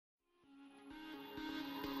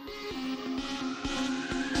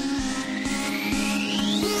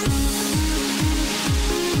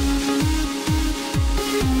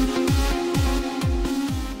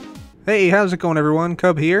Hey, how's it going everyone?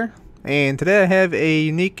 Cub here, and today I have a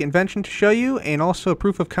unique invention to show you and also a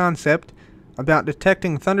proof of concept about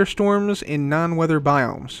detecting thunderstorms in non-weather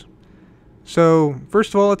biomes. So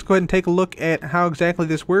first of all, let's go ahead and take a look at how exactly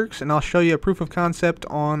this works, and I'll show you a proof of concept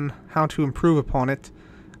on how to improve upon it.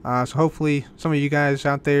 So hopefully some of you guys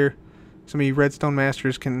out there, some of you redstone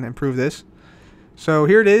masters, can improve this. So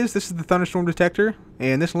here it is. This is the thunderstorm detector,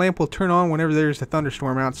 and this lamp will turn on whenever there's a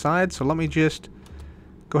thunderstorm outside. So let me just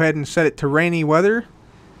go ahead and set it to rainy weather,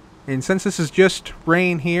 and since this is just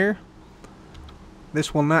rain here,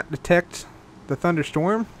 this will not detect the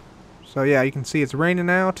thunderstorm. So yeah, you can see it's raining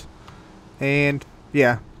out, and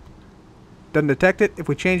yeah, doesn't detect it. If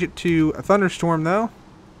we change it to a thunderstorm though,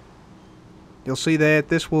 you'll see that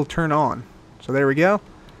this will turn on. So there we go,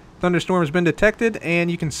 thunderstorm has been detected, and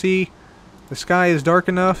you can see the sky is dark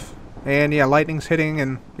enough, and yeah, lightning's hitting,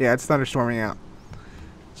 and yeah, it's thunderstorming out.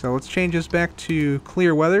 So let's change this back to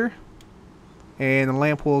clear weather, and the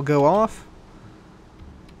lamp will go off.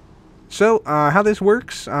 So how this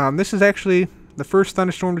works, this is actually the first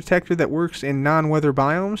thunderstorm detector that works in non-weather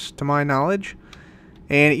biomes, to my knowledge.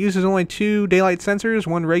 And it uses only two daylight sensors,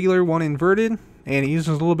 one regular, one inverted, and it uses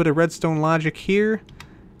a little bit of redstone logic here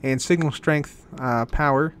and signal strength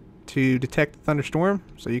power to detect the thunderstorm.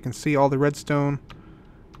 So you can see all the redstone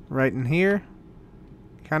right in here.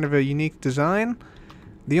 Kind of a unique design.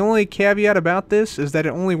 The only caveat about this is that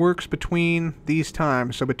it only works between these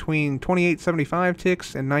times, so between 2875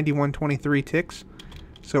 ticks and 9123 ticks.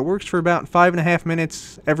 So it works for about 5.5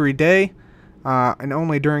 minutes every day, and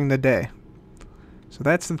only during the day. So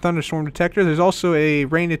that's the thunderstorm detector. There's also a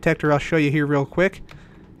rain detector I'll show you here real quick.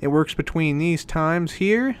 It works between these times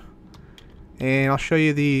here, and I'll show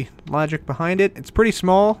you the logic behind it. It's pretty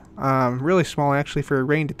small, really small actually for a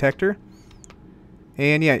rain detector.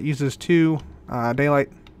 And yeah, it uses two daylight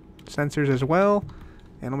sensors as well,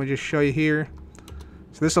 and let me just show you here.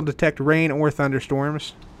 So this will detect rain or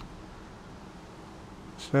thunderstorms,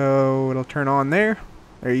 so it'll turn on there.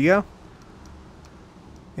 There you go,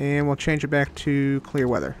 and we'll change it back to clear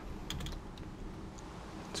weather.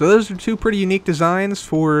 So those are two pretty unique designs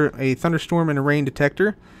for a thunderstorm and a rain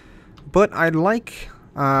detector, but I'd like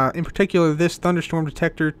in particular this thunderstorm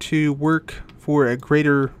detector to work for a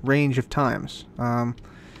greater range of times.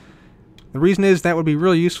 The reason is that would be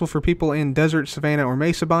really useful for people in desert, Savannah, or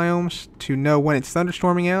Mesa biomes to know when it's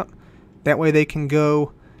thunderstorming out. That way they can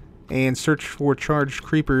go and search for charged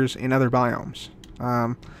creepers in other biomes.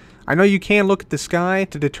 I know you can look at the sky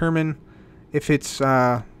to determine if it's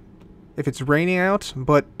raining out,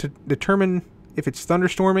 but to determine if it's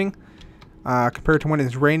thunderstorming compared to when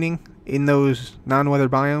it's raining in those non-weather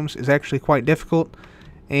biomes is actually quite difficult,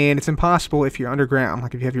 and it's impossible if you're underground,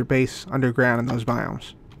 like if you have your base underground in those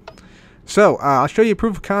biomes. So, I'll show you a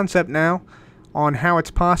proof of concept now on how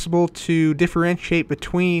it's possible to differentiate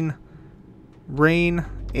between rain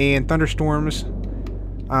and thunderstorms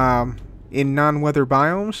in non-weather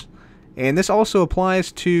biomes. And this also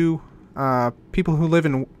applies to people who live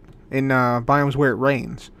in biomes where it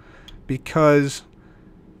rains, because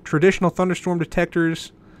traditional thunderstorm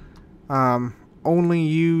detectors only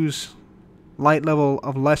use light level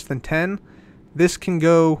of less than 10. This can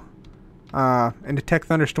go and detect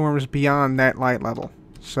thunderstorms beyond that light level.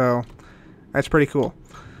 So that's pretty cool.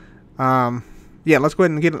 Yeah, let's go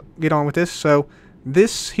ahead and get on with this. So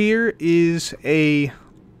this here is a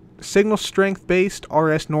signal strength based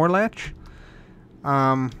RS Latch.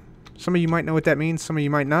 Some of you might know what that means, some of you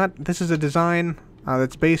might not. This is a design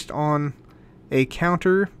that's based on a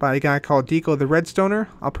counter by a guy called Dicotheredstoner.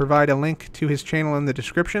 I'll provide a link to his channel in the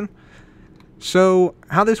description. So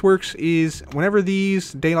how this works is whenever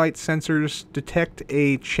these daylight sensors detect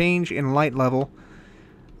a change in light level,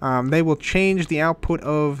 they will change the output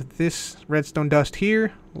of this redstone dust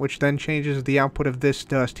here, which then changes the output of this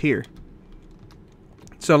dust here.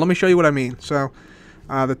 So let me show you what I mean. So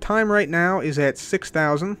the time right now is at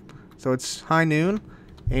 6,000, so it's high noon,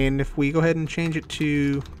 and if we go ahead and change it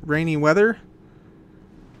to rainy weather,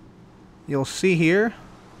 you'll see here,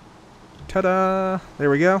 ta-da,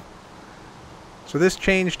 there we go. So this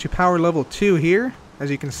changed to power level 2 here,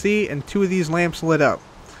 as you can see, and two of these lamps lit up.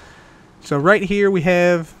 So right here we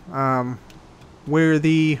have where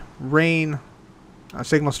the rain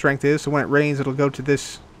signal strength is. So when it rains, it'll go to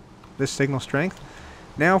this signal strength.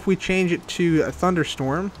 Now if we change it to a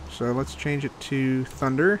thunderstorm, so let's change it to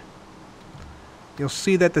thunder, you'll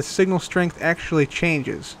see that the signal strength actually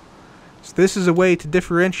changes. So this is a way to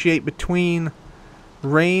differentiate between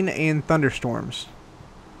rain and thunderstorms.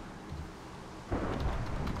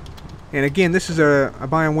 And again, this is a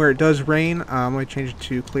biome where it does rain. Let me change it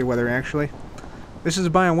to clear weather actually. This is a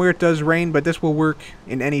biome where it does rain, but this will work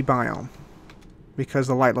in any biome because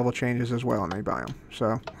the light level changes as well in any biome.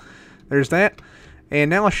 So there's that. And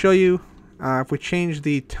now I'll show you if we change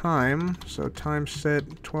the time. So time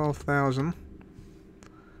set 12,000.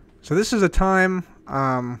 So this is a time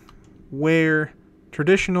where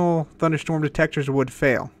traditional thunderstorm detectors would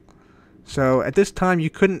fail. So at this time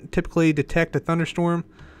you couldn't typically detect a thunderstorm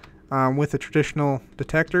with a traditional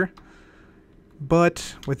detector,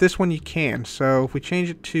 but with this one you can. So if we change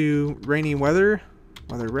it to rainy weather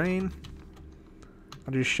rain,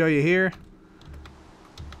 I'll just show you here.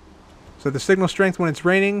 So the signal strength when it's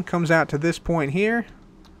raining comes out to this point here,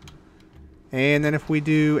 and then if we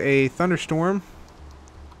do a thunderstorm,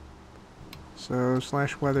 so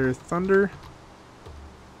 /weather thunder,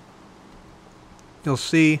 you'll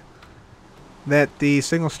see that the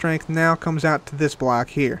signal strength now comes out to this block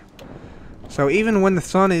here. So even when the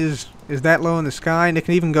sun is that low in the sky, and it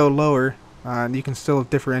can even go lower, and you can still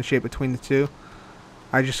differentiate between the two.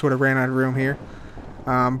 I just sort of ran out of room here.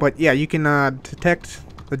 But yeah, you can detect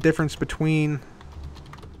the difference between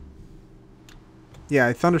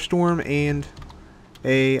a thunderstorm and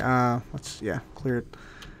a clear it.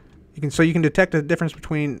 You can detect the difference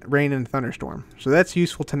between rain and thunderstorm. So that's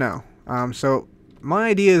useful to know. So my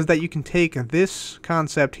idea is that you can take this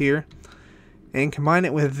concept here and combine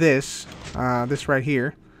it with this right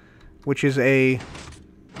here, which is a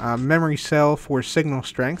memory cell for signal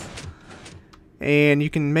strength, and you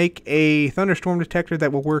can make a thunderstorm detector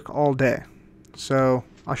that will work all day. So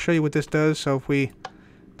I'll show you what this does. So if we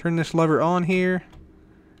turn this lever on here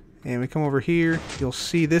and we come over here, you'll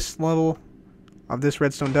see this level of this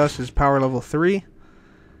redstone dust is power level 3,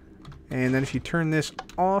 and then if you turn this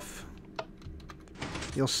off,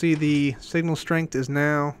 you'll see the signal strength is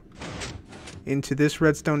now into this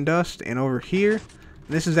redstone dust and over here.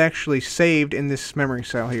 This is actually saved in this memory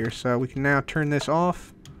cell here, so we can now turn this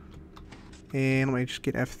off. And let me just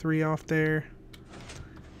get F3 off there.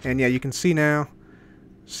 And yeah, you can see now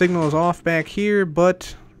signal is off back here,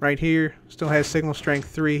 but right here still has signal strength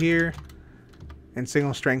 3 here and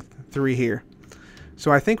signal strength 3 here.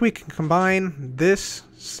 So I think we can combine this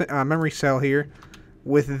memory cell here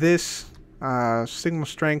with this signal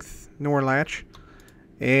strength NOR latch,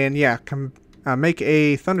 and yeah, make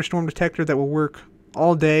a thunderstorm detector that will work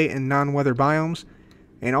all day in non-weather biomes,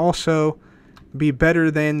 and also be better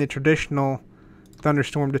than the traditional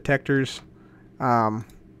thunderstorm detectors that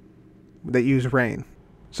use rain.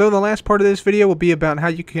 So the last part of this video will be about how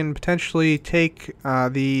you can potentially take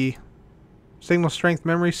the signal strength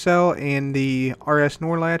memory cell and the RS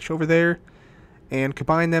NOR latch over there and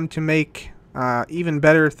combine them to make even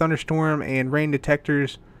better thunderstorm and rain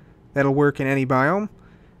detectors that'll work in any biome.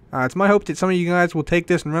 It's my hope that some of you guys will take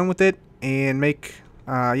this and run with it and make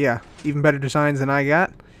even better designs than I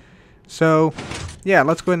got. So yeah,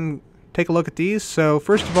 let's go ahead and take a look at these. So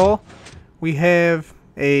first of all, we have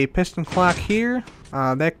a piston clock here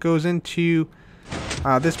that goes into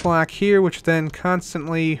this block here, which then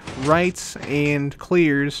constantly writes and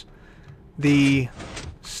clears the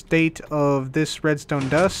state of this redstone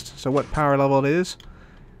dust, so what power level it is,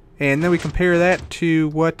 and then we compare that to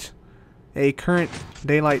what a current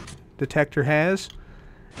daylight detector has,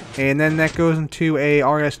 and then that goes into a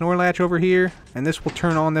RS NOR latch over here, and this will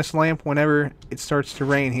turn on this lamp whenever it starts to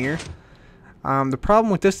rain here. The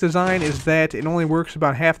problem with this design is that it only works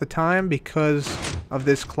about half the time because of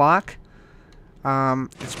this clock.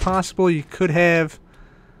 It's possible you could have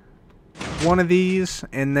one of these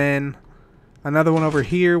and then another one over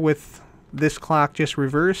here with this clock just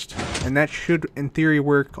reversed, and that should in theory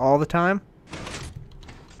work all the time.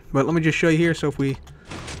 But let me just show you here. So if we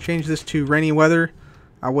change this to rainy weather,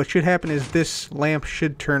 what should happen is this lamp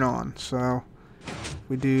should turn on. So if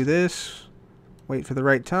we do this, wait for the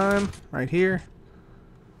right time right here,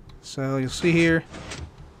 so you'll see here,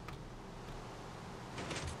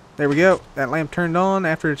 there we go, that lamp turned on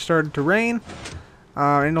after it started to rain,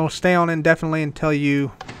 and it'll stay on indefinitely until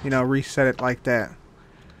you reset it like that.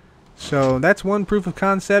 So that's one proof of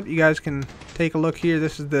concept. You guys can take a look here.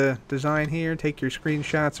 This is the design here. Take your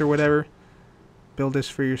screenshots or whatever, build this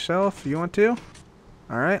for yourself if you want to.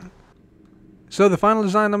 Alright, so the final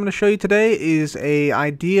design I'm going to show you today is a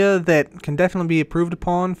idea that can definitely be improved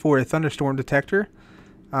upon for a thunderstorm detector.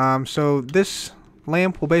 So this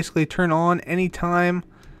lamp will basically turn on anytime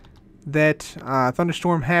that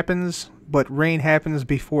thunderstorm happens, but rain happens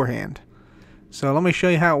beforehand. So let me show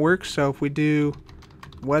you how it works. So if we do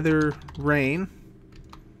weather rain,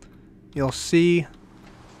 you'll see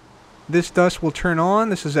this dust will turn on.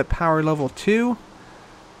 This is at power level 2.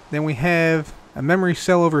 Then we have a memory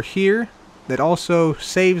cell over here that also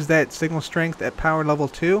saves that signal strength at power level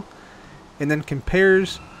 2. and then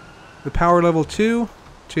compares the power level 2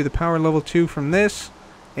 to the power level 2 from this,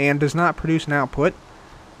 and does not produce an output.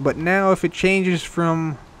 But now if it changes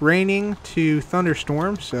from raining to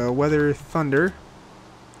thunderstorm, so weather thunder,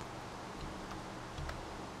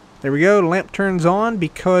 there we go, the lamp turns on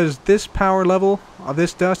because this power level of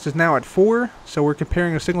this dust is now at 4, so we're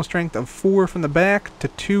comparing a signal strength of 4 from the back to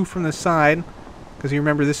 2 from the side, because you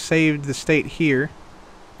remember this saved the state here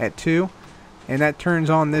at 2, and that turns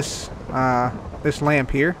on this this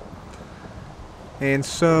lamp here. And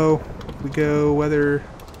so we go weather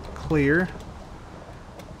clear.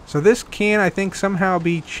 So this can, I think, somehow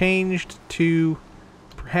be changed to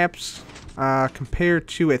perhaps compare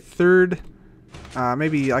to a third,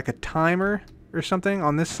 maybe like a timer or something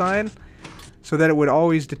on this side, so that it would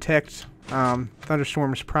always detect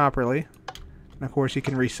thunderstorms properly. And of course you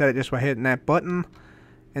can reset it just by hitting that button,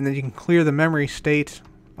 and then you can clear the memory state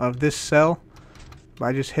of this cell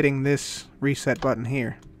by just hitting this reset button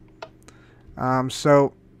here.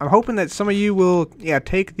 So I'm hoping that some of you will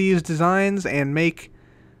take these designs and make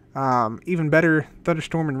even better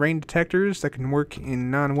thunderstorm and rain detectors that can work in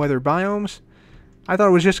non-weather biomes. I thought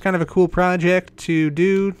it was just kind of a cool project to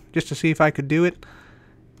do, just to see if I could do it.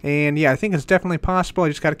 And yeah, I think it's definitely possible. I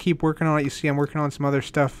just got to keep working on it. You see I'm working on some other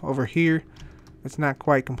stuff over here. It's not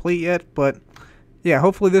quite complete yet, but yeah,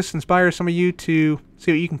 hopefully this inspires some of you to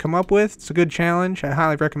see what you can come up with. It's a good challenge. I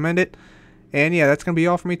highly recommend it. And yeah, that's going to be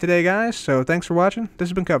all for me today, guys. So thanks for watching. This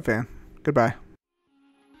has been Cub Fan. Goodbye.